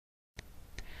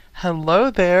Hello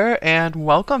there, and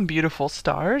welcome, beautiful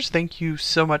stars. Thank you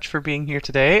so much for being here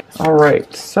today. All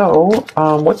right, so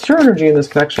what's your energy in this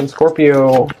connection,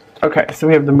 Scorpio? Okay, so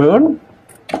we have the moon,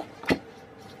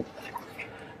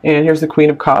 and here's the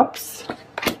Queen of Cups,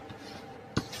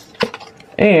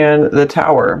 and the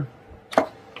Tower. All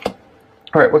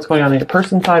right, what's going on your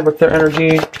person's side? What's their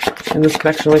energy in this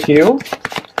connection with you?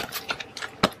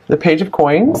 The Page of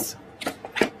Coins,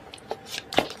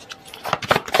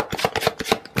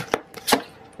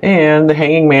 and the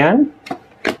Hanging Man,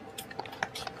 and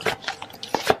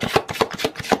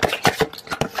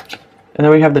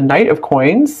then we have the Knight of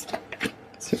Coins.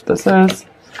 Let's see what this is.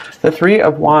 The Three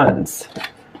of Wands.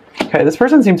 Okay, this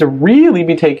person seems to really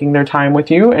be taking their time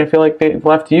with you, and I feel like they've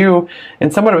left you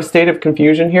in somewhat of a state of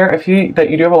confusion here. I feel that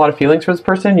you do have a lot of feelings for this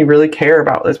person. You really care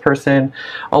about this person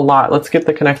a lot. Let's get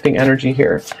the connecting energy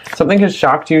here. Something has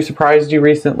shocked you, surprised you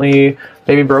recently,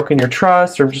 maybe broken your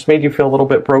trust, or just made you feel a little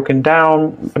bit broken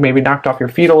down, maybe knocked off your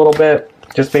feet a little bit,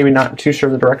 just maybe not too sure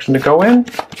the direction to go in.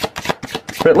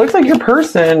 But it looks like your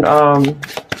person,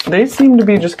 they seem to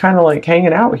be just kind of like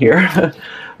hanging out here.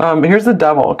 Here's the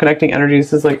Devil, connecting energy.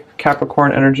 This is like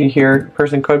Capricorn energy here.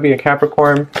 Person could be a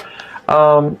Capricorn.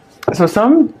 So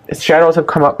some shadows have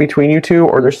come up between you two,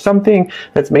 or there's something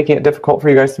that's making it difficult for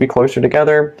you guys to be closer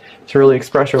together, to really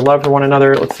express your love for one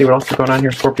another. Let's see what else is going on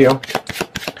here, Scorpio.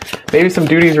 Maybe some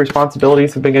duties or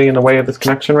responsibilities have been getting in the way of this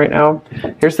connection right now.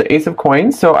 Here's the Ace of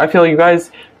Coins. So I feel you guys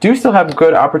do still have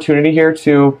good opportunity here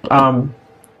to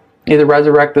either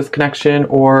resurrect this connection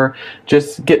or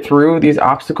just get through these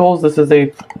obstacles. This is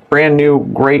a brand new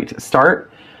great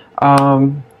start.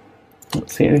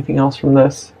 Let's see anything else from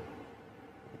this.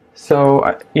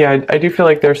 So yeah, I do feel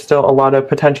like there's still a lot of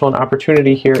potential and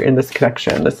opportunity here in this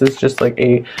connection. This is just like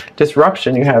a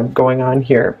disruption you have going on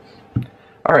here.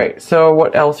 All right, so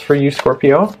what else for you,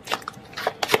 Scorpio?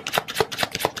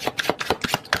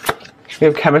 We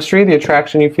have chemistry. The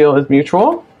attraction you feel is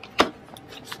mutual.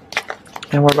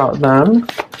 And what about them?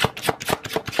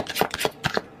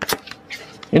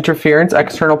 Interference.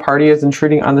 External party is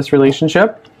intruding on this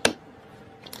relationship.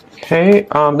 Okay.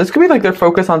 This could be like their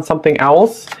focus on something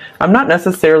else. I'm not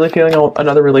necessarily feeling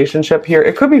another relationship here.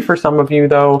 It could be for some of you,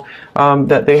 though,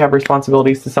 that they have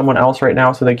responsibilities to someone else right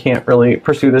now, so they can't really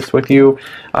pursue this with you.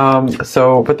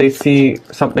 But they see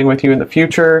something with you in the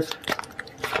future.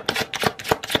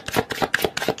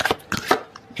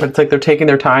 But it's like they're taking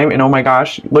their time, and oh my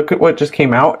gosh, look at what just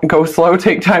came out. Go slow,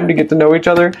 take time to get to know each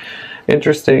other.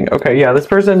 Interesting. Okay, yeah, this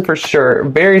person for sure,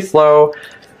 very slow,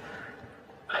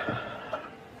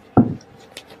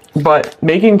 but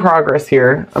making progress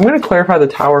here. I'm going to clarify the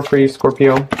Tower for you,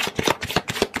 Scorpio.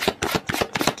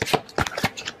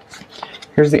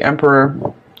 Here's the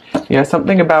Emperor. Yeah,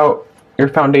 something about your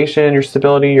foundation, your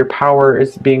stability, your power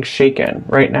is being shaken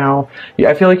right now.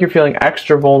 Yeah, I feel like you're feeling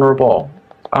extra vulnerable.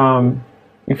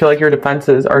 You feel like your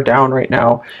defenses are down right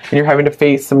now, and you're having to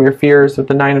face some of your fears with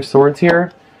the Nine of Swords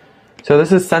here. So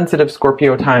this is sensitive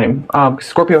Scorpio time.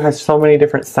 Scorpio has so many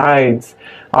different sides.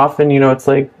 Often, you know, it's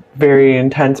like very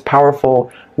intense,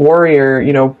 powerful warrior.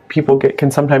 You know, people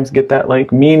can sometimes get that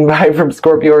like mean vibe from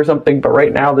Scorpio or something. But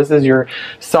right now, this is your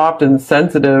soft and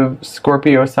sensitive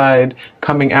Scorpio side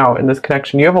coming out in this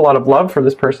connection. You have a lot of love for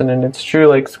this person, and it's true,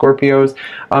 like Scorpios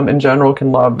in general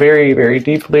can love very, very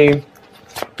deeply.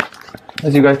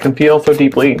 As you guys can feel so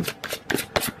deeply.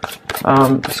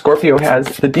 Scorpio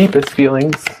has the deepest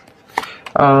feelings.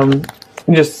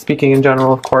 Just speaking in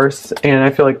general, of course. And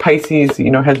I feel like Pisces, you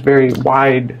know, has very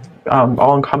wide,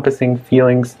 all-encompassing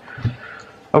feelings.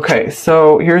 Okay,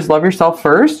 so here's love yourself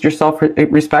first. Your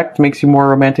self-respect makes you more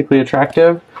romantically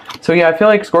attractive. So yeah, I feel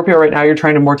like Scorpio right now, you're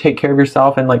trying to more take care of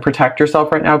yourself and like protect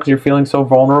yourself right now because you're feeling so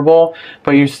vulnerable,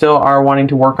 but you still are wanting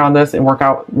to work on this and work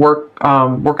out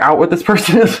with this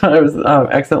person. Is what I was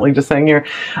accidentally just saying here.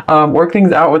 Work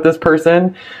things out with this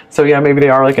person. So yeah, maybe they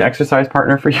are like an exercise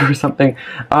partner for you or something.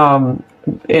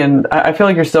 And I feel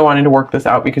like you're still wanting to work this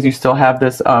out because you still have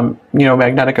this, you know,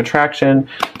 magnetic attraction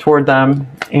toward them.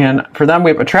 And for them,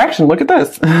 we have attraction. Look at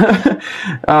this.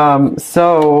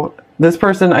 So this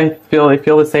person, I feel they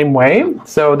feel the same way.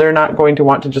 So they're not going to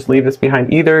want to just leave this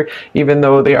behind either. Even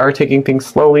though they are taking things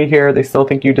slowly here, they still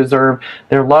think you deserve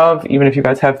their love, even if you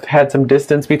guys have had some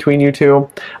distance between you two.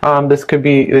 This could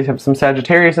be, they have some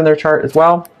Sagittarius in their chart as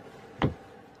well.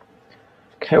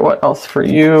 Okay, what else for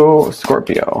you,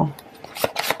 Scorpio?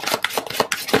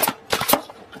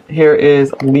 Here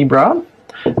is Libra.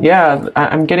 Yeah,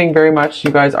 I'm getting very much you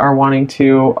guys are wanting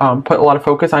to put a lot of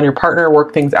focus on your partner,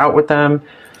 work things out with them.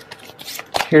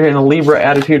 You're in a Libra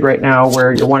attitude right now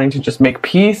where you're wanting to just make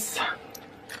peace,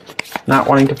 not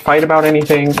wanting to fight about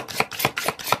anything.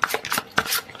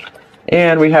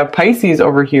 And we have Pisces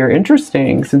over here.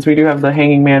 Interesting, since we do have the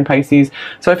Hanging Man Pisces.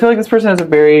 So I feel like this person has a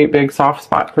very big soft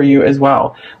spot for you as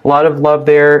well. A lot of love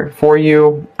there for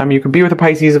you. I mean, you could be with a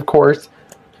Pisces, of course.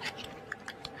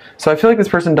 So I feel like this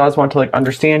person does want to like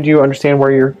understand you, understand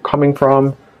where you're coming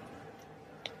from.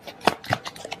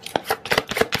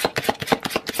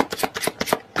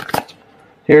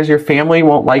 Here's your family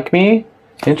won't like me.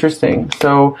 Interesting.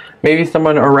 So maybe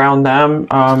someone around them,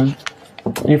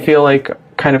 you feel like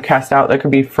kind of cast out. That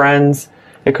could be friends,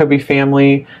 it could be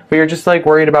family, but you're just like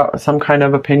worried about some kind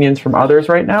of opinions from others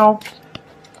right now.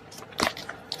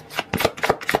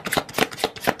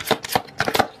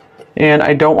 And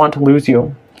I don't want to lose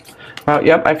you.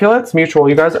 Yep, I feel it's mutual.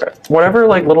 You guys, whatever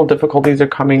like little difficulties are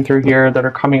coming through here that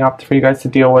are coming up for you guys to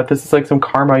deal with, this is like some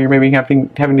karma you're maybe having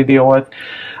to deal with.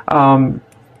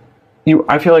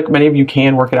 I feel like many of you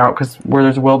can work it out, because where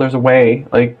there's a will, there's a way.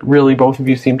 Like really, both of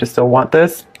you seem to still want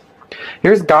this.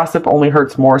 Here's gossip only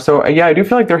hurts more. So yeah, I do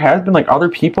feel like there has been like other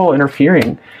people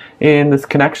interfering in this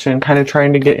connection, kind of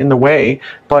trying to get in the way,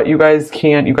 but you guys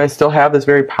can't. You guys still have this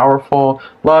very powerful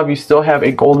love. You still have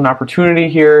a golden opportunity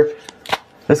here.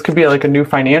 This could be like a new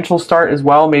financial start as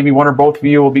well. Maybe one or both of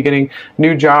you will be getting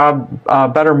new job,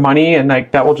 better money, and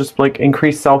like that will just like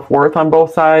increase self-worth on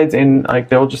both sides, and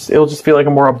like it'll just feel like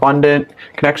a more abundant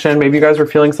connection. Maybe you guys were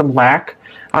feeling some lack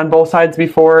on both sides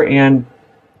before, and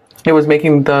it was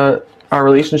making our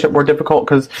relationship more difficult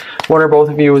because one or both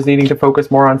of you was needing to focus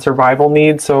more on survival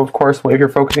needs. So of course, if you're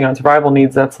focusing on survival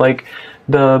needs, that's like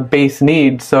the base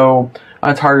need. So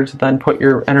it's harder to then put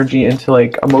your energy into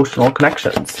like emotional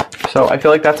connections. So I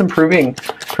feel like that's improving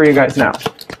for you guys now.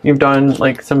 You've done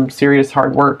like some serious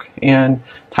hard work, and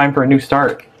time for a new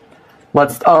start.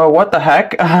 What the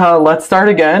heck? Let's start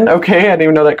again. Okay, I didn't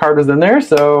even know that card was in there.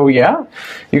 So yeah,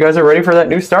 you guys are ready for that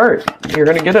new start. You're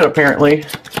gonna get it apparently.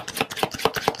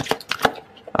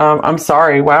 I'm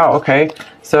sorry. Wow. Okay.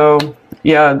 So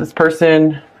yeah, this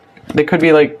person, they could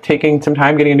be like taking some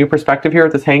time getting a new perspective here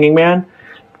with this Hanging Man,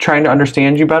 trying to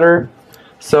understand you better.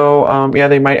 So yeah,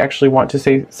 they might actually want to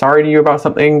say sorry to you about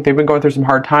something. They've been going through some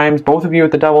hard times. Both of you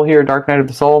with the Devil here, Dark Night of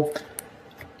the Soul.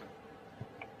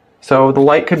 So the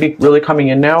light could be really coming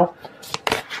in now.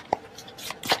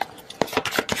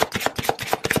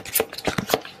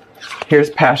 Here's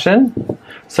passion.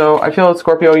 So I feel,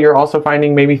 Scorpio, you're also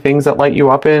finding maybe things that light you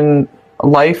up in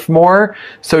life more.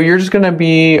 So you're just going to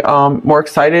be more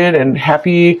excited and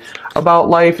happy about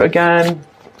life again.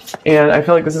 And I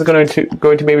feel like this is going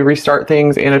to maybe restart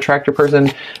things and attract your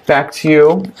person back to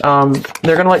you.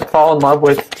 They're going to like fall in love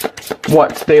with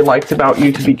what they liked about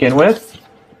you to begin with.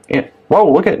 And,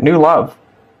 whoa, look at new love.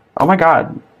 Oh my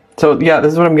God. So yeah,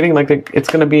 this is what I'm getting. Like it's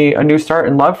going to be a new start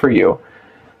in love for you.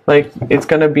 Like it's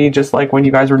going to be just like when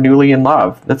you guys were newly in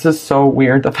love. That's just so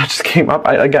weird that just came up.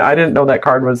 I didn't know that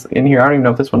card was in here. I don't even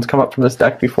know if this one's come up from this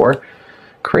deck before.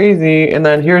 Crazy. And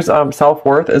then here's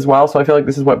self-worth as well. So I feel like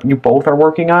this is what you both are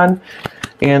working on,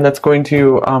 and that's going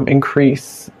to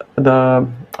increase the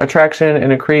attraction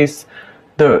and increase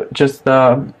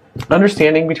the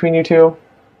understanding between you two.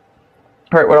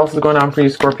 All right, what else is going on for you,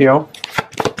 Scorpio?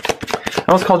 I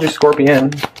almost called you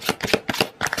Scorpion.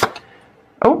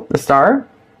 Oh, the Star.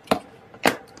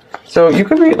 So you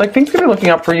could be like, things could be looking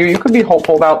up for you. You could be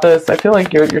hopeful about this. I feel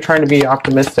like you're trying to be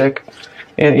optimistic.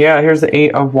 And yeah, here's the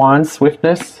 8 of Wands,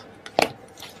 swiftness.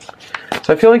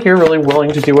 So I feel like you're really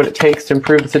willing to do what it takes to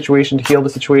improve the situation, to heal the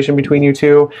situation between you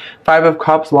two. 5 of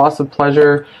Cups, loss of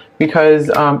pleasure, because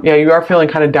yeah, you are feeling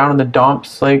kind of down in the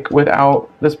dumps, like without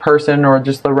this person or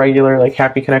just the regular like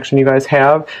happy connection you guys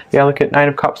have. Yeah, look at 9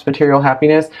 of Cups, material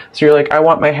happiness. So you're like, I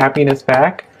want my happiness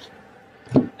back.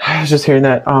 I was just hearing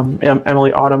that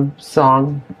Emily Autumn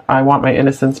song, I Want My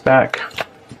Innocence Back.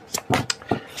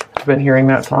 I've been hearing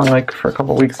that song like for a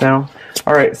couple weeks now.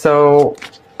 All right, so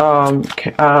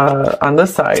on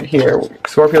this side here,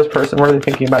 Scorpio's person, what are they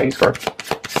thinking about you,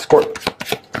 Scorpio?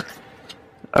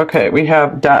 Okay, we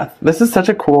have death. This is such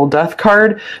a cool death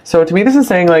card. So to me, this is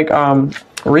saying like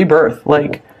rebirth,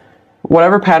 like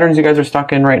whatever patterns you guys are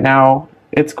stuck in right now,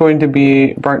 it's going to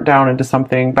be burnt down into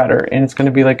something better, and it's going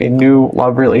to be like a new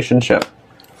love relationship.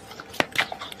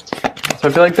 So I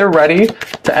feel like they're ready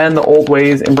to end the old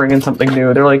ways and bring in something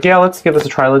new. They're like, yeah, let's give this a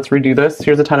try. Let's redo this.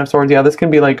 Here's a 10 of Swords. Yeah, this can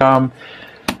be like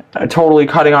totally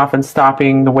cutting off and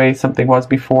stopping the way something was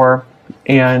before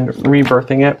and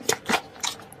rebirthing it.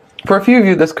 For a few of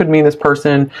you, this could mean this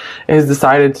person has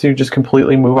decided to just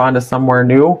completely move on to somewhere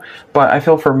new. But I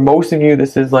feel for most of you,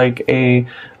 this is like a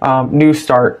new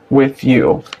start with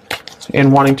you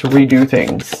and wanting to redo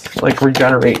things, like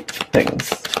regenerate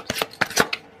things.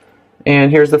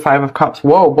 And here's the Five of Cups.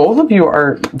 Whoa, both of you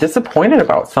are disappointed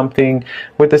about something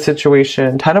with the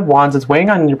situation. Ten of Wands is weighing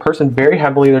on your person very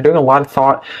heavily. They're doing a lot of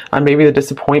thought on maybe the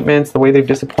disappointments, the way they've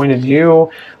disappointed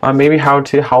you, maybe how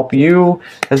to help you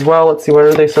as well. Let's see, what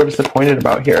are they so disappointed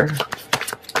about here?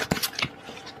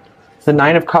 The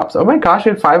Nine of Cups. Oh my gosh,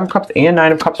 you had Five of Cups and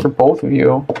Nine of Cups for both of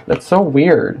you. That's so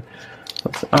weird.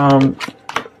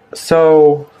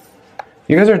 So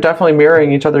you guys are definitely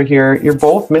mirroring each other here. You're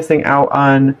both missing out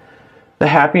on the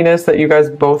happiness that you guys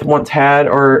both once had,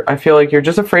 or I feel like you're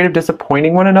just afraid of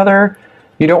disappointing one another.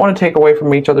 You don't want to take away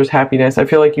from each other's happiness. I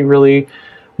feel like you really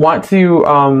want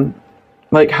to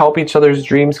like help each other's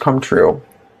dreams come true.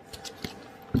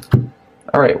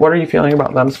 All right, what are you feeling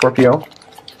about them, Scorpio?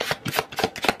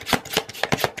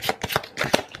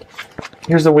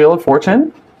 Here's the Wheel of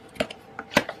Fortune.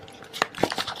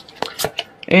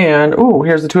 And, ooh,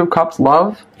 here's the Two of Cups,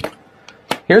 love.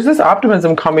 Here's this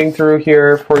optimism coming through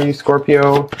here for you,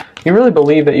 Scorpio. You really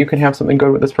believe that you can have something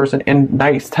good with this person. And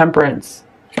nice, Temperance.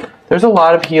 There's a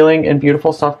lot of healing and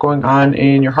beautiful stuff going on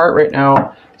in your heart right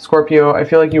now, Scorpio. I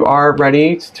feel like you are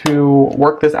ready to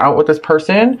work this out with this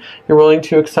person. You're willing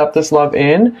to accept this love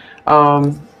in.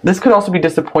 This could also be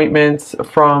disappointments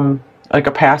from like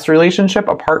a past relationship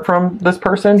apart from this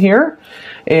person here.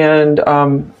 And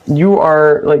you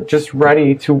are like just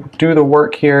ready to do the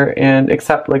work here and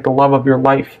accept like the love of your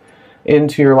life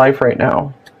into your life right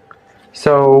now.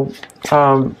 So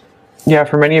yeah,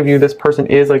 for many of you, this person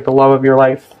is like the love of your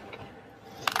life.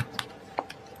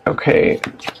 Okay.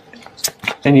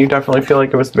 And you definitely feel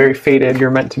like it was very fated.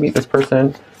 You're meant to meet this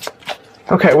person.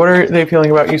 Okay, what are they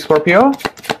feeling about you, Scorpio?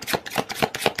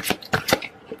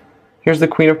 Here's the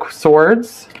Queen of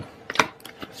Swords.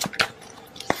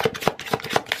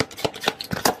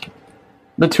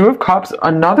 The Two of Cups,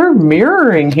 another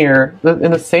mirroring here in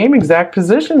the same exact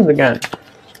positions again.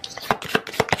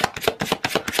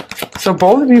 So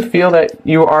both of you feel that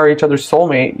you are each other's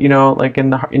soulmate, you know, like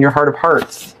in your heart of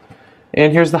hearts.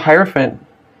 And here's the Hierophant.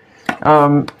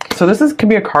 So this can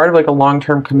be a card of like a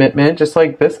long-term commitment, just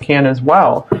like this can as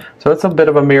well. So it's a bit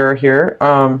of a mirror here.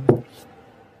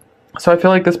 So I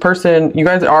feel like this person, you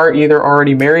guys are either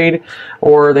already married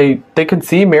or they can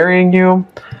see marrying you.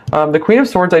 The Queen of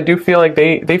Swords, I do feel like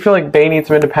they feel like they need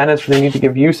some independence, or they need to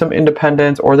give you some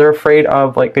independence, or they're afraid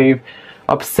of like they've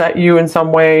upset you in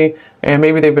some way, and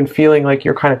maybe they've been feeling like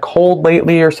you're kind of cold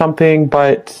lately or something,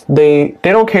 but they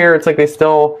don't care. It's like they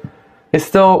still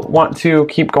want to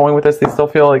keep going with this. They still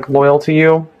feel like loyal to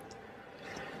you.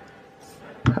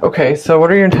 Okay, so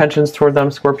what are your intentions toward them,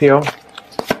 Scorpio?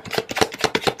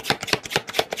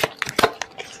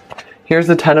 Here's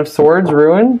the Ten of Swords,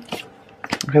 Ruin.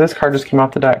 Okay, this card just came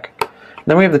off the deck.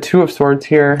 Then we have the Two of Swords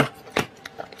here.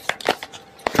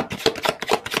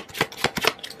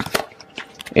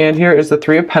 And here is the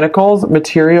Three of Pentacles,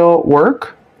 material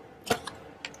work.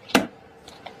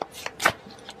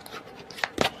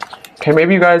 Okay,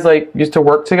 maybe you guys like used to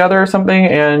work together or something,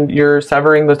 and you're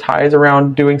severing the ties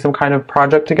around doing some kind of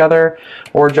project together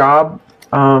or job.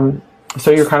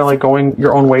 So you're kind of like going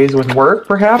your own ways with work,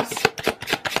 perhaps.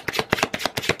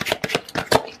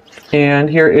 And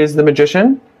here is the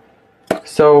Magician.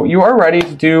 So you are ready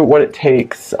to do what it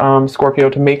takes, Scorpio,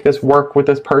 to make this work with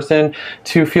this person,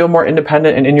 to feel more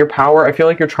independent and in your power. I feel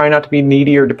like you're trying not to be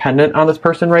needy or dependent on this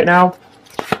person right now.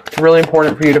 It's really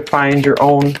important for you to find your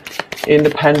own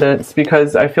independence,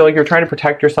 because I feel like you're trying to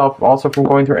protect yourself also from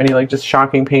going through any like just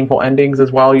shocking, painful endings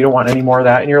as well. You don't want any more of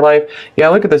that in your life. Yeah,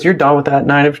 look at this. You're done with that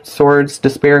Nine of Swords,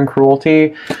 despair and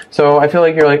cruelty. So I feel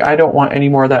like you're like, I don't want any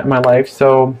more of that in my life.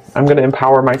 So I'm going to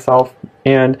empower myself.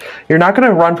 And you're not going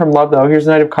to run from love, though. Here's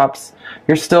the Knight of Cups.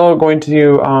 You're still going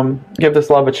to give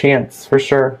this love a chance, for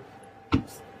sure.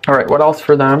 All right, what else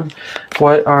for them?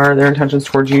 What are their intentions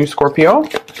towards you, Scorpio?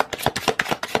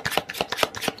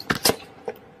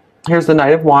 Here's the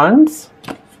Knight of Wands.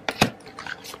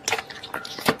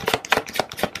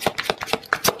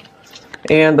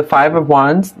 And the Five of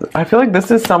Wands. I feel like this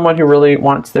is someone who really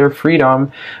wants their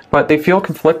freedom, but they feel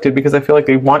conflicted because I feel like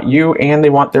they want you and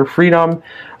they want their freedom.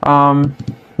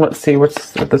 Let's see,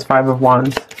 what's with this Five of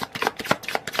Wands?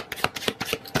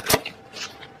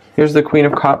 Here's the Queen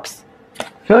of Cups. I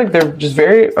feel like they're just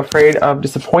very afraid of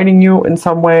disappointing you in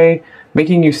some way,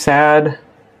 making you sad.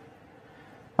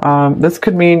 This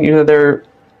could mean, you know, they're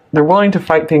willing to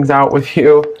fight things out with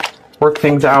you, work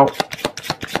things out.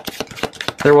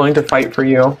 They're willing to fight for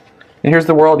you. And here's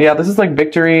the World. Yeah, this is like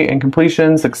victory and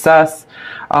completion, success,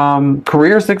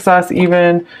 career success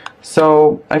even.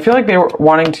 So I feel like they were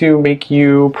wanting to make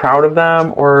you proud of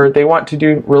them, or they want to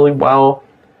do really well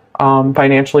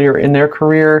financially or in their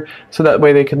career, so that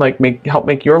way they can like help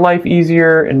make your life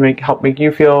easier and help make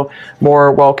you feel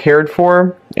more well cared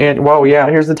for. And whoa, yeah,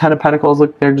 here's the Ten of Pentacles.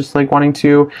 Look, they're just like wanting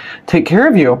to take care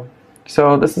of you.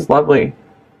 So this is lovely.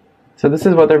 So this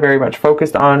is what they're very much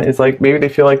focused on, is like maybe they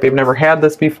feel like they've never had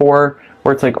this before,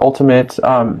 or it's like ultimate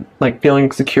like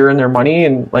feeling secure in their money,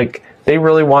 and like they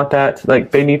really want that. Like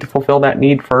they need to fulfill that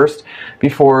need first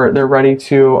before they're ready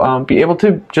to be able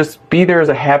to just be there as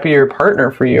a happier partner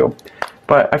for you.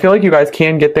 But I feel like you guys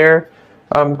can get there.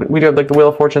 We do have like the Wheel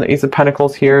of Fortune, the Ace of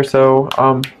Pentacles here, so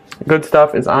good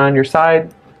stuff is on your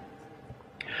side.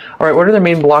 All right, what are the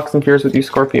main blocks and fears with you,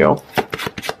 Scorpio?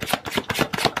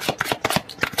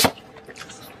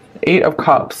 Eight of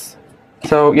Cups.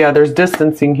 So yeah, there's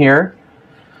distancing here.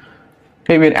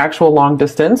 Maybe an actual long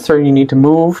distance, or you need to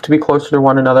move to be closer to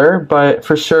one another. But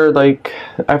for sure, like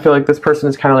I feel like this person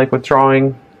is kind of like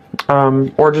withdrawing,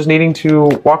 or just needing to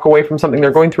walk away from something. They're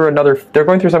going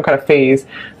through some kind of phase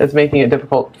that's making it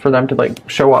difficult for them to like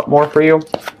show up more for you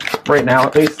right now,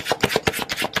 at least.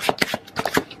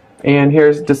 And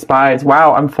here's despise.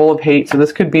 Wow, I'm full of hate. So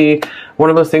this could be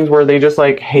one of those things where they just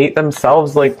like hate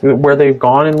themselves, like where they've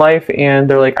gone in life, and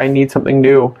they're like, I need something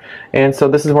new. And so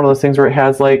this is one of those things where it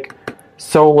has like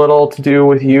so little to do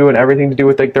with you and everything to do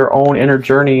with like their own inner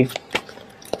journey.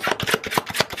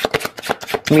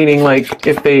 Meaning like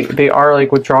if they are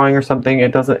like withdrawing or something,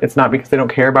 it's not because they don't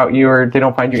care about you or they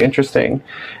don't find you interesting.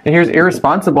 And here's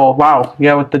irresponsible. Wow,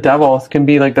 yeah, with the Devil, it can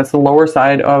be like that's the lower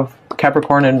side of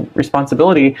Capricorn and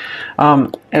responsibility.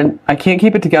 And I can't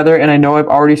keep it together, and I know I've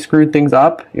already screwed things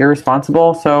up.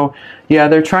 Irresponsible. So yeah,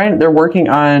 they're working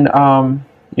on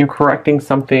you know, correcting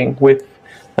something with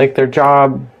like their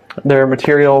job, their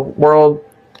material world.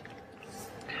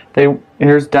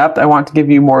 Here's depth. I want to give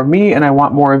you more of me, and I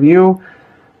want more of you.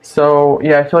 So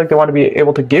yeah, I feel like they want to be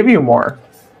able to give you more.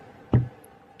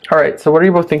 All right, so what are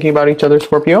you both thinking about each other,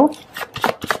 Scorpio?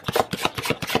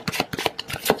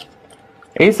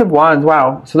 Ace of Wands.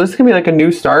 Wow. So this can be like a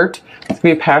new start. This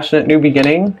can be a passionate new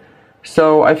beginning.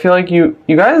 So I feel like you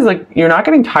guys, like, you're not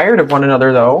getting tired of one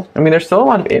another though. I mean, there's still a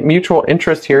lot of mutual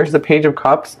interest here. Here's the Page of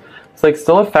Cups. It's like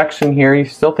still affection here. You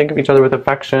still think of each other with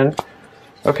affection.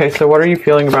 Okay, so what are you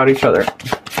feeling about each other?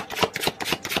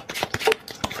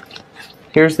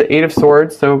 Here's the Eight of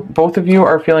Swords. So both of you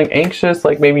are feeling anxious,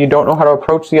 like maybe you don't know how to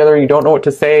approach the other, you don't know what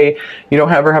to say, you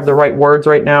don't ever have the right words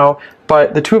right now.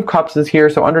 But the Two of Cups is here,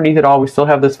 so underneath it all, we still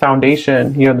have this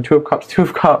foundation, you know, the Two of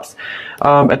Cups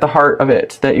at the heart of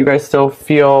it, that you guys still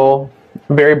feel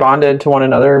very bonded to one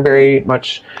another, very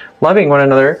much loving one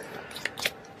another.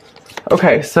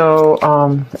 Okay, so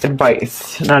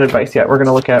advice, not advice yet. We're going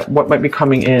to look at what might be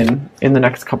coming in the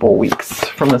next couple of weeks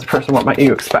from this person. What might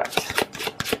you expect?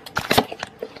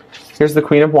 Here's the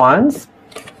Queen of Wands.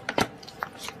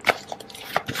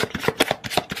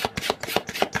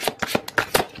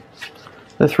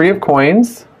 The Three of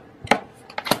Coins.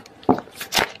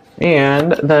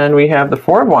 And then we have the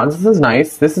Four of Wands. This is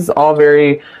nice. This is all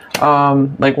very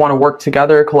like want to work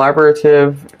together,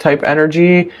 collaborative type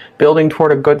energy, building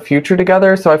toward a good future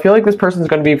together. So I feel like this person's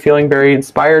going to be feeling very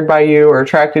inspired by you or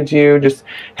attracted to you, just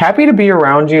happy to be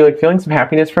around you, like feeling some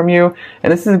happiness from you.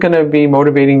 And this is going to be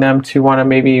motivating them to want to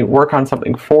maybe work on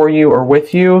something for you or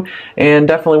with you, and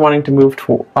definitely wanting to move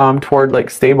toward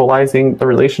like stabilizing the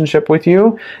relationship with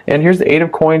you. And here's the Eight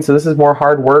of Coins. So this is more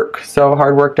hard work. So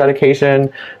hard work,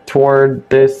 dedication toward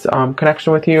this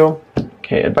connection with you.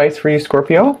 Okay, advice for you,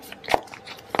 Scorpio.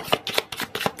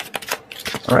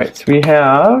 All right, so we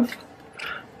have,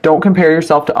 don't compare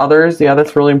yourself to others. Yeah,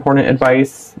 that's really important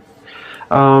advice.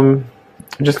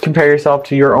 Just compare yourself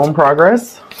to your own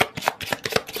progress.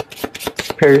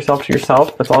 Compare yourself to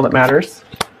yourself. That's all that matters.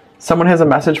 Someone has a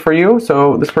message for you,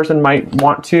 so this person might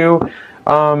want to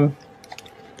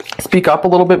speak up a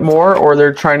little bit more, or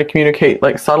they're trying to communicate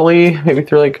like subtly, maybe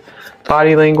through like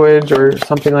body language or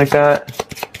something like that,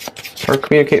 or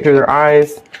communicate through their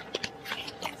eyes.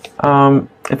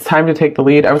 It's time to take the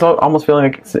lead. I was almost feeling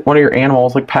like one of your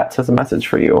animals, like pets, has a message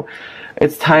for you.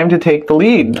 It's time to take the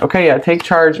lead. Okay, yeah, take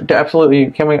charge.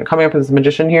 Absolutely coming up as a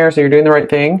magician here, so you're doing the right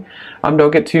thing.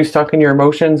 Don't get too stuck in your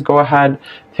emotions. Go ahead,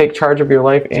 take charge of your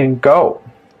life and go.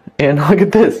 And look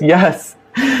at this, yes.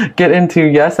 Get into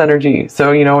yes energy.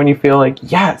 So, you know, when you feel like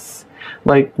yes,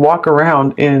 like walk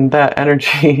around in that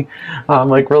energy,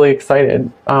 like really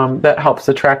excited. That helps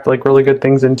attract like really good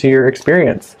things into your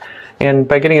experience. And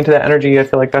by getting into that energy, I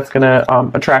feel like that's going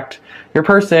to attract your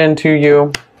person to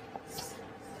you,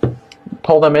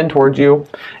 pull them in towards you,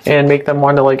 and make them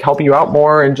want to like help you out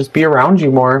more and just be around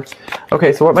you more.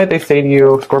 Okay, so what might they say to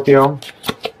you, Scorpio?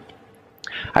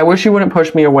 I wish you wouldn't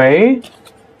push me away.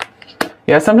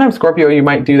 Yeah, sometimes Scorpio, you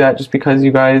might do that just because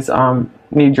you guys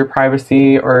need your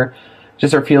privacy or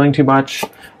just are feeling too much.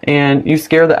 And you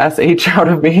scare the SH out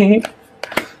of me.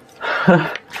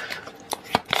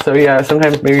 So yeah,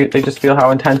 sometimes maybe they just feel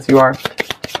how intense you are.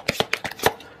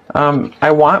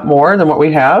 I want more than what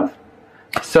we have.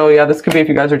 So yeah, this could be if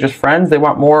you guys are just friends, they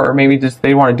want more, or maybe just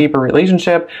they want a deeper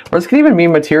relationship. Or this could even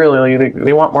mean materially,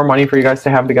 they want more money for you guys to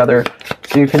have together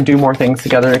so you can do more things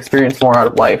together and experience more out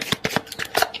of life.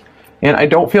 And I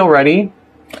don't feel ready.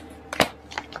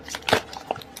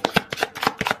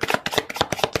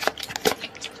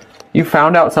 You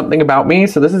found out something about me,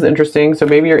 so this is interesting. So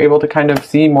maybe you're able to kind of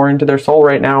see more into their soul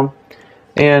right now.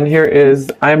 And here is,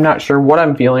 I'm not sure what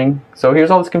I'm feeling. So here's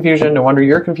all this confusion. No wonder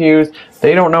you're confused.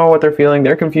 They don't know what they're feeling.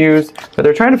 They're confused, but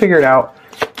they're trying to figure it out.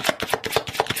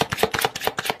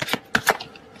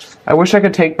 I wish I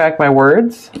could take back my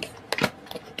words.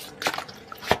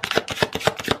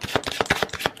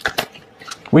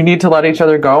 We need to let each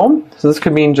other go. So this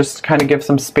could mean just kind of give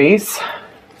some space,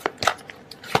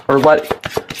 or let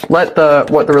what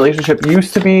the relationship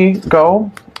used to be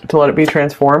go, to let it be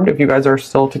transformed if you guys are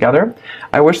still together.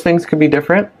 I wish things could be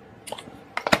different.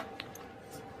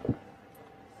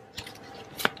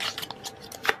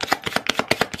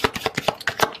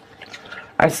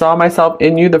 I saw myself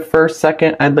in you the first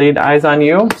second I laid eyes on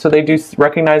you. So they do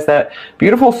recognize that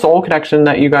beautiful soul connection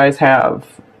that you guys have.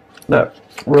 That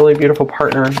really beautiful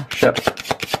partnership.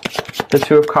 The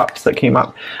Two of Cups that came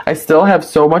up. I still have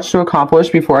so much to accomplish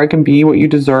before I can be what you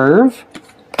deserve.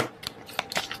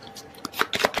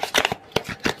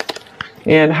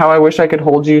 And how I wish I could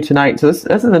hold you tonight. So this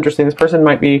is interesting. This person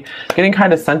might be getting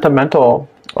kind of sentimental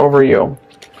over you.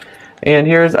 And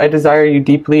here's, I desire you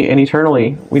deeply and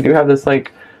eternally. We do have this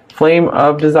like flame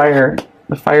of desire,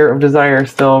 the fire of desire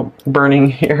still burning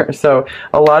here. So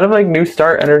a lot of like new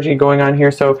start energy going on here.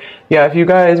 So yeah, if you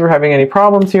guys were having any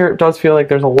problems here, it does feel like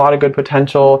there's a lot of good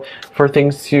potential for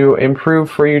things to improve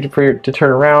for you to turn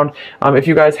around. If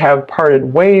you guys have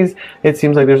parted ways, it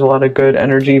seems like there's a lot of good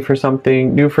energy for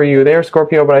something new for you there,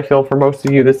 Scorpio. But I feel for most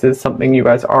of you, this is something you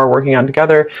guys are working on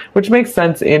together, which makes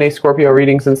sense in a Scorpio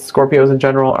reading, since Scorpios in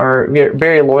general are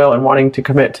very loyal and wanting to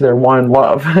commit to their one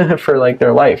love for like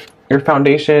their life. Your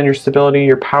foundation, your stability,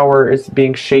 your power is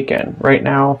being shaken right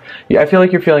now. Yeah, I feel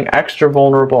like you're feeling extra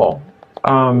vulnerable.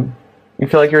 You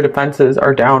feel like your defenses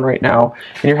are down right now,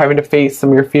 and you're having to face some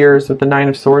of your fears with the Nine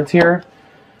of Swords here.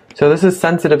 So this is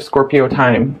sensitive Scorpio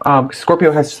time.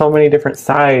 Scorpio has so many different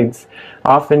sides.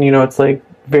 Often, you know, it's like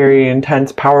very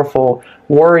intense, powerful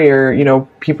warrior. You know,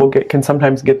 people can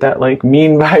sometimes get that like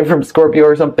mean vibe from Scorpio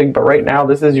or something, but right now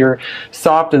this is your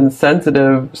soft and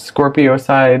sensitive Scorpio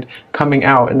side coming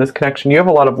out in this connection. You have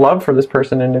a lot of love for this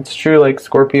person, and it's true, like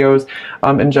Scorpios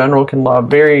in general can love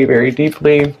very, very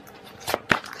deeply,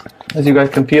 as you guys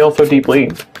can feel so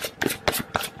deeply.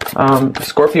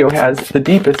 Scorpio has the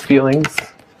deepest feelings,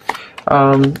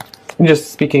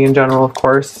 just speaking in general, of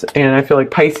course. And I feel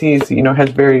like Pisces, you know, has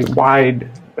very wide,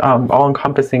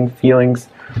 all-encompassing feelings.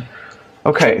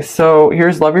 Okay, so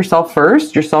here's love yourself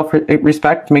first. Your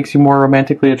self-respect makes you more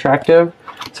romantically attractive.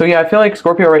 So yeah, I feel like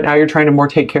Scorpio right now, you're trying to more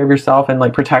take care of yourself and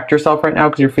like protect yourself right now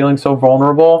because you're feeling so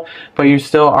vulnerable, but you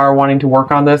still are wanting to work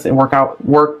on this and work out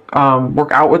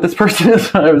with this person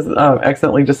is what I was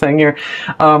accidentally just saying here.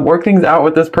 Work things out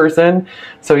with this person.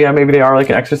 So yeah, maybe they are like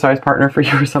an exercise partner for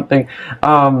you or something.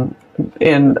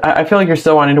 And I feel like you're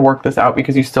still wanting to work this out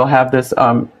because you still have this,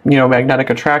 you know,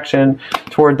 magnetic attraction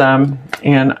toward them.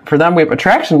 And for them, we have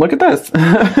attraction. Look at this.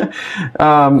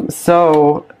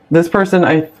 So this person,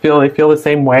 I feel they feel the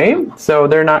same way. So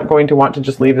they're not going to want to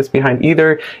just leave this behind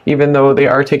either. Even though they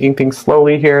are taking things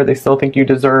slowly here, they still think you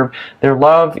deserve their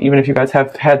love, even if you guys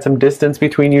have had some distance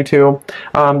between you two.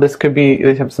 This could be,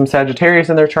 they have some Sagittarius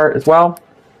in their chart as well.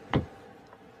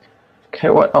 Okay,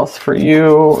 what else for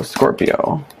you,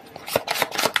 Scorpio?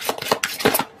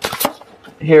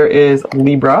 Here is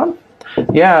Libra.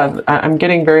 Yeah, I'm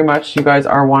getting very much you guys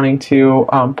are wanting to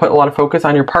put a lot of focus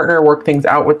on your partner, work things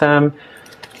out with them.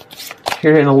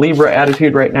 You're in a Libra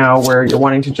attitude right now where you're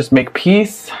wanting to just make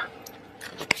peace,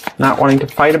 not wanting to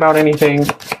fight about anything.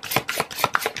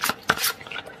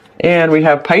 And we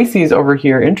have Pisces over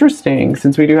here. Interesting,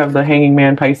 since we do have the Hanging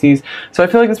Man Pisces. So I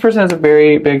feel like this person has a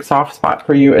very big soft spot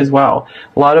for you as well.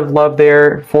 A lot of love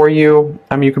there for you.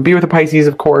 You could be with a Pisces,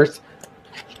 of course.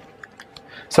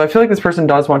 So I feel like this person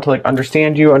does want to like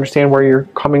understand you, understand where you're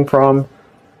coming from.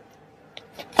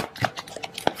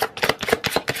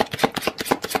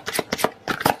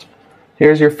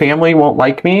 Here's your family won't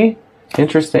like me.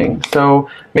 Interesting. So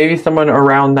maybe someone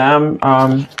around them,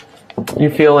 you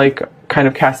feel like kind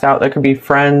of cast out. That could be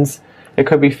friends. It It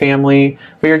could be family,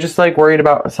 but you're just like worried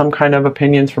about some kind of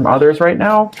opinions from others right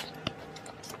now.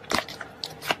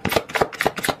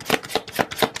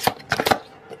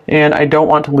 And I don't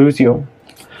want to lose you.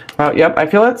 Yep, I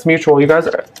feel that's mutual. You guys,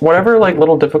 whatever like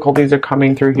little difficulties are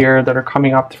coming through here that are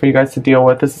coming up for you guys to deal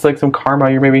with, this is like some karma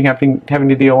you're maybe having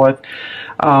to deal with.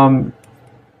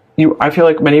 I feel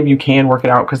like many of you can work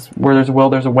it out, because where there's a will,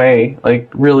 there's a way.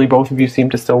 Like, really, both of you seem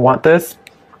to still want this.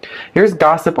 Here's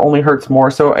gossip only hurts more.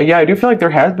 So yeah, I do feel like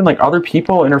there has been like other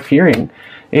people interfering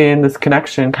in this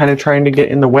connection, kind of trying to get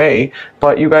in the way,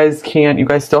 but you guys can't. You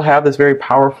guys still have this very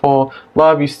powerful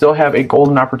love. You still have a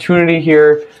golden opportunity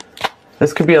here.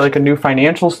 This could be like a new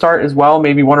financial start as well.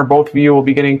 Maybe one or both of you will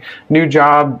be getting new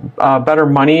job, better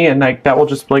money, and like that will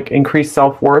just like increase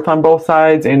self-worth on both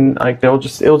sides, and like it'll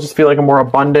just feel like a more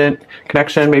abundant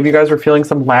connection. Maybe you guys were feeling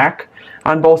some lack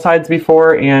on both sides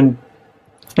before, and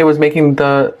it was making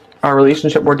the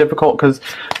relationship more difficult because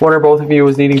one or both of you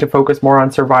was needing to focus more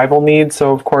on survival needs.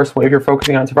 So of course, if you're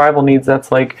focusing on survival needs,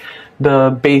 that's like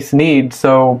the base need.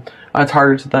 So it's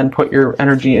harder to then put your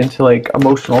energy into like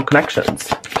emotional connections.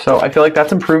 So I feel like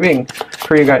that's improving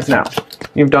for you guys now.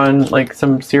 You've done like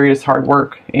some serious hard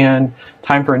work, and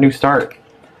time for a new start.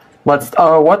 Let's,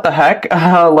 what the heck?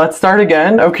 Let's start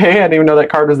again. Okay, I didn't even know that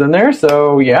card was in there.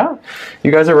 So yeah,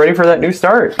 you guys are ready for that new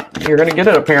start. You're gonna get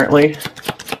it apparently.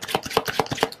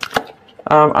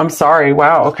 I'm sorry.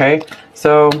 Wow. Okay.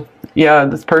 So yeah,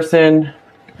 this person,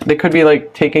 they could be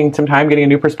like taking some time getting a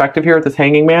new perspective here with this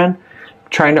Hanging Man,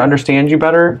 trying to understand you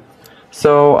better.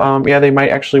 So yeah, they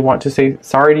might actually want to say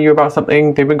sorry to you about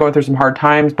something. They've been going through some hard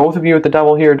times. Both of you with the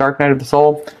Devil here, Dark Night of the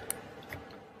Soul.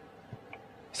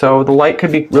 So the light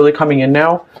could be really coming in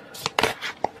now.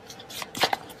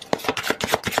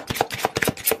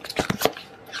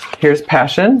 Here's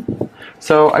passion.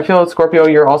 So I feel, Scorpio,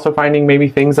 you're also finding maybe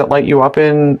things that light you up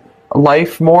in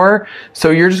life more.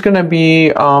 So you're just going to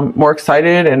be more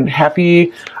excited and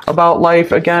happy about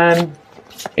life again.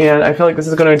 And I feel like this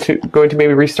is going to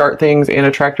maybe restart things and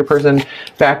attract your person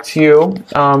back to you.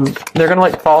 They're going to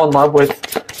like fall in love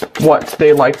with what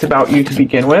they liked about you to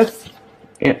begin with.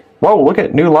 And, whoa, look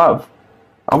at new love.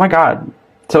 Oh my God.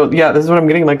 So yeah, this is what I'm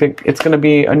getting. Like it's going to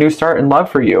be a new start in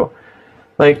love for you.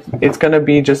 Like it's going to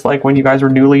be just like when you guys were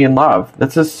newly in love.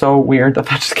 This is so weird that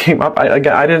just came up. I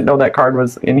didn't know that card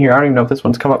was in here. I don't even know if this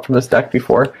one's come up from this deck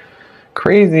before.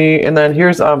 Crazy. And then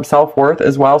here's self-worth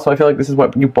as well. So I feel like this is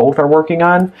what you both are working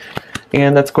on,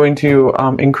 and that's going to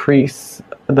increase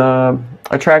the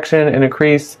attraction and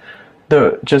increase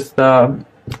the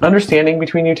understanding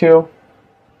between you two.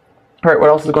 All right, what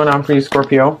else is going on for you,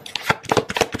 Scorpio?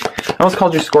 I almost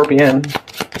called you Scorpion.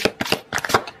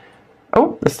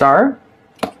 Oh, the Star.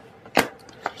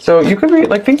 So you could be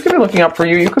like, things could be looking up for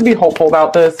you. You could be hopeful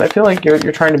about this. I feel like you're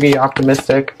trying to be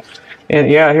optimistic. And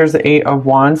yeah, here's the Eight of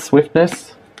Wands,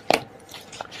 swiftness.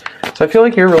 So I feel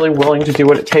like you're really willing to do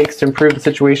what it takes to improve the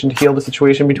situation, to heal the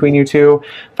situation between you two.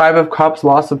 Five of Cups,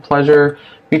 loss of pleasure,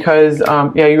 because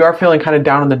yeah, you are feeling kind of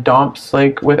down in the dumps,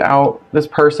 like without this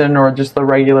person or just the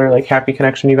regular like happy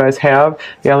connection you guys have.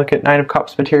 Yeah, look at Nine of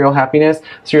Cups, material happiness.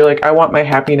 So you're like, I want my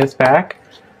happiness back.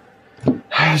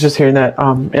 I was just hearing that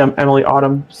Emily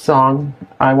Autumn song,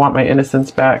 I Want My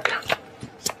Innocence Back.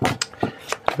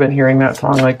 I've been hearing that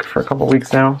song like for a couple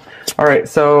weeks now. All right,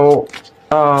 so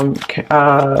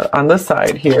on this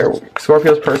side here,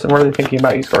 Scorpio's person, what are they thinking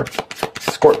about you,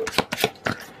 Scorpio?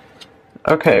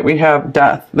 Okay, we have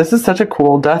Death. This is such a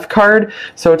cool Death card.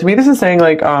 So to me, this is saying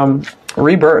like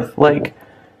rebirth. Like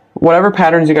whatever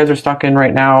patterns you guys are stuck in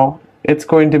right now, it's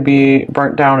going to be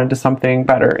burnt down into something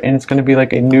better, and it's going to be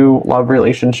like a new love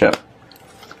relationship.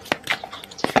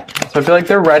 So I feel like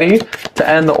they're ready to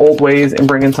end the old ways and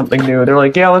bring in something new. They're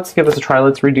like, yeah, let's give this a try.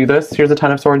 Let's redo this. Here's the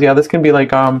Ten of Swords. Yeah, this can be like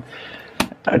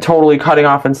totally cutting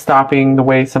off and stopping the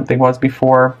way something was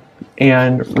before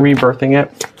and rebirthing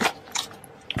it.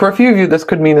 For a few of you, this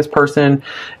could mean this person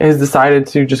has decided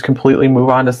to just completely move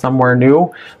on to somewhere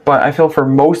new. But I feel for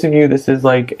most of you, this is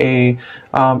like a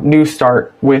new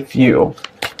start with you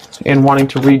and wanting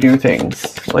to redo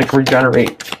things, like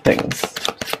regenerate things.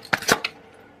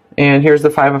 And here's the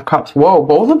Five of Cups. Whoa,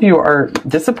 both of you are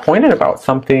disappointed about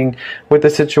something with the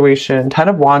situation. Ten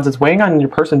of Wands is weighing on your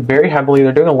person very heavily.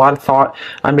 They're doing a lot of thought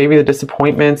on maybe the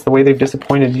disappointments, the way they've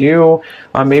disappointed you,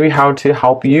 maybe how to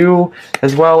help you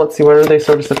as well. Let's see, what are they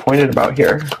so disappointed about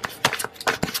here?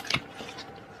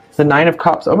 The Nine of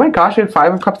Cups. Oh my gosh, you had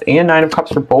Five of Cups and Nine of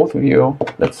Cups for both of you.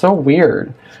 That's so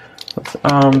weird.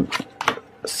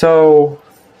 So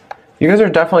you guys are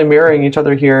definitely mirroring each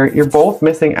other here. You're both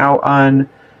missing out on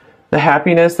the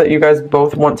happiness that you guys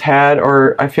both once had,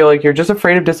 or I feel like you're just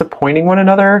afraid of disappointing one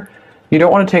another You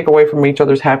don't want to take away from each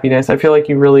other's happiness. I feel like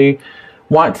you really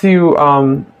want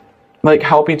to like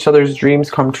help each other's dreams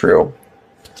come true.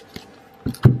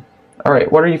 All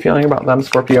right, what are you feeling about them,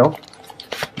 Scorpio?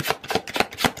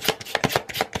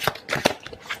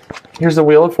 Here's the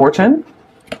Wheel of Fortune.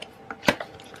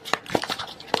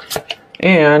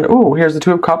 And, ooh, here's the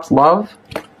Two of Cups, love.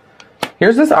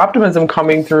 Here's this optimism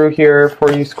coming through here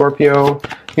for you, Scorpio.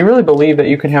 You really believe that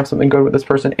you can have something good with this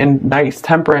person. And nice,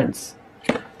 Temperance.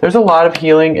 There's a lot of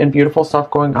healing and beautiful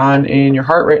stuff going on in your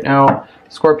heart right now,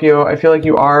 Scorpio. I feel like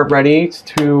you are ready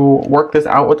to work this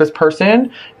out with this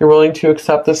person. You're willing to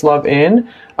accept this love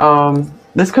in.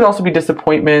 This could also be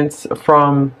disappointments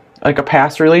from like a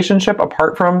past relationship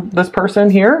apart from this person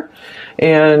here.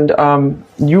 And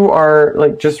you are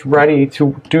like just ready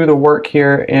to do the work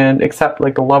here and accept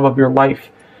like the love of your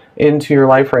life into your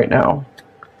life right now.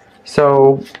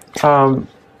 So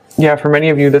yeah, for many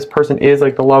of you, this person is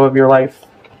like the love of your life.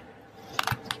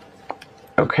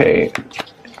 Okay.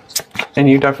 And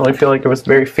you definitely feel like it was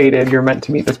very fated. You're meant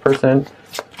to meet this person.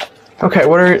 Okay,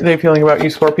 what are they feeling about you,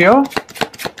 Scorpio?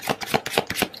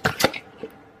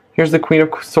 Here's the Queen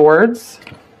of Swords.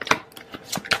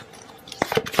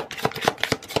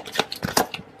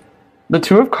 The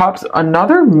Two of Cups,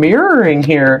 another mirroring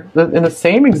here in the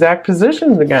same exact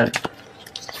positions again.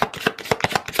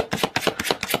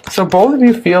 So both of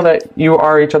you feel that you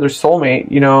are each other's soulmate,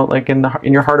 you know, like in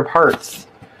your heart of hearts.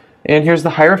 And here's the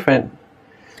Hierophant.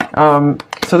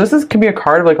 So this can be a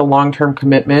card of like a long-term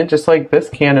commitment, just like this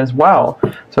can as well.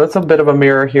 So it's a bit of a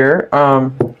mirror here.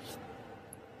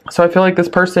 So I feel like this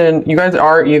person, you guys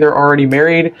are either already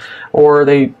married or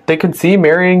they could see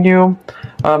marrying you.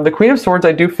 The Queen of Swords,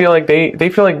 I do feel like they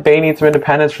feel like they need some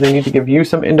independence, or they need to give you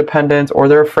some independence, or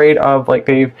they're afraid of like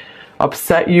they've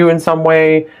upset you in some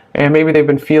way, and maybe they've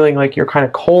been feeling like you're kind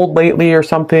of cold lately or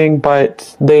something,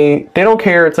 but they don't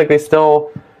care. It's like they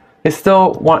still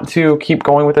want to keep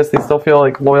going with this. They still feel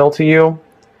like loyal to you.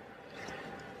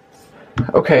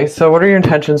 Okay, so what are your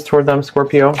intentions toward them,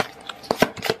 Scorpio?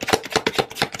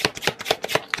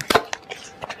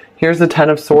 Here's the Ten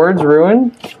of Swords,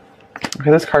 Ruin. Okay,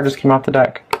 this card just came off the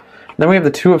deck. And then we have the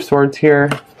Two of Swords here.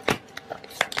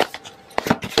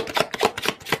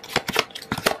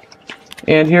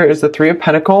 And here is the Three of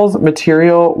Pentacles,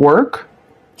 material work.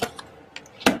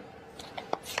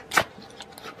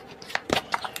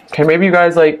 Okay, maybe you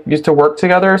guys like used to work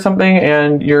together or something,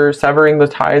 and you're severing the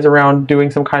ties around doing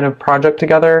some kind of project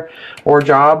together or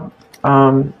job.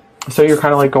 So you're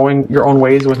kind of like going your own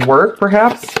ways with work,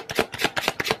 perhaps.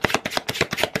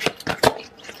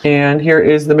 And here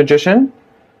is the Magician.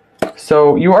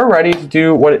 So you are ready to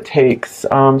do what it takes,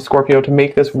 Scorpio, to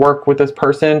make this work with this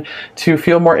person, to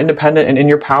feel more independent and in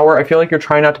your power. I feel like you're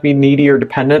trying not to be needy or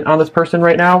dependent on this person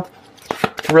right now.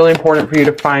 It's really important for you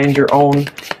to find your own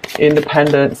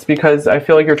independence, because I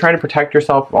feel like you're trying to protect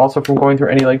yourself also from going through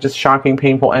any like just shocking,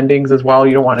 painful endings as well.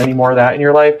 You don't want any more of that in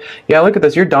your life. Yeah, look at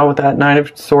this. You're done with that Nine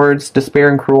of Swords, despair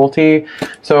and cruelty.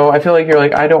 So I feel like you're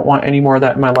like, I don't want any more of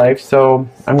that in my life. So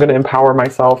I'm going to empower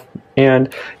myself.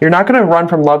 And you're not going to run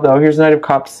from love, though. Here's the Knight of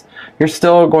Cups. You're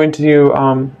still going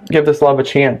to give this love a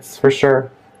chance, for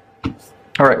sure.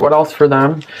 All right, what else for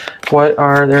them? What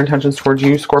are their intentions towards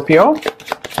you, Scorpio?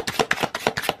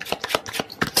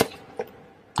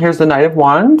 Here's the Knight of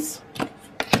Wands.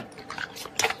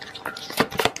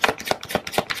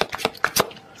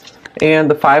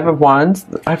 And the Five of Wands.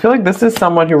 I feel like this is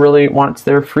someone who really wants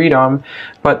their freedom,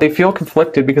 but they feel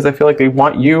conflicted because I feel like they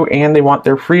want you and they want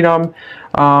their freedom.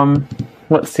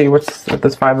 Let's see, what's with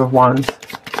this Five of Wands?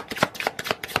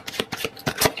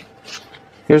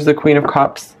 Here's the Queen of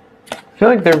Cups. I feel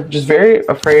like they're just very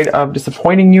afraid of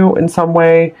disappointing you in some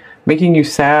way, making you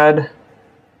sad.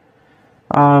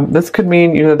 This could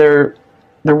mean, you know, they're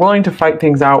willing to fight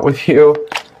things out with you,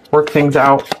 work things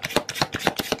out.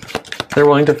 They're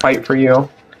willing to fight for you.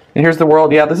 And here's the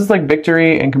World. Yeah, this is like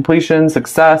victory and completion,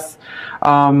 success,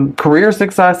 career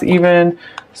success even.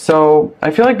 So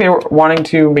I feel like they were wanting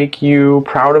to make you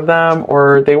proud of them,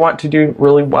 or they want to do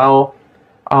really well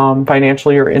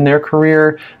financially or in their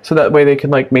career, so that way they can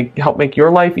like help make your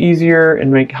life easier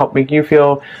and help make you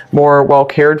feel more well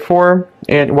cared for.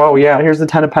 And whoa, yeah, here's the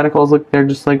Ten of Pentacles. Look, they're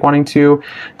just like wanting to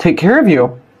take care of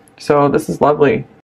you. So this is lovely.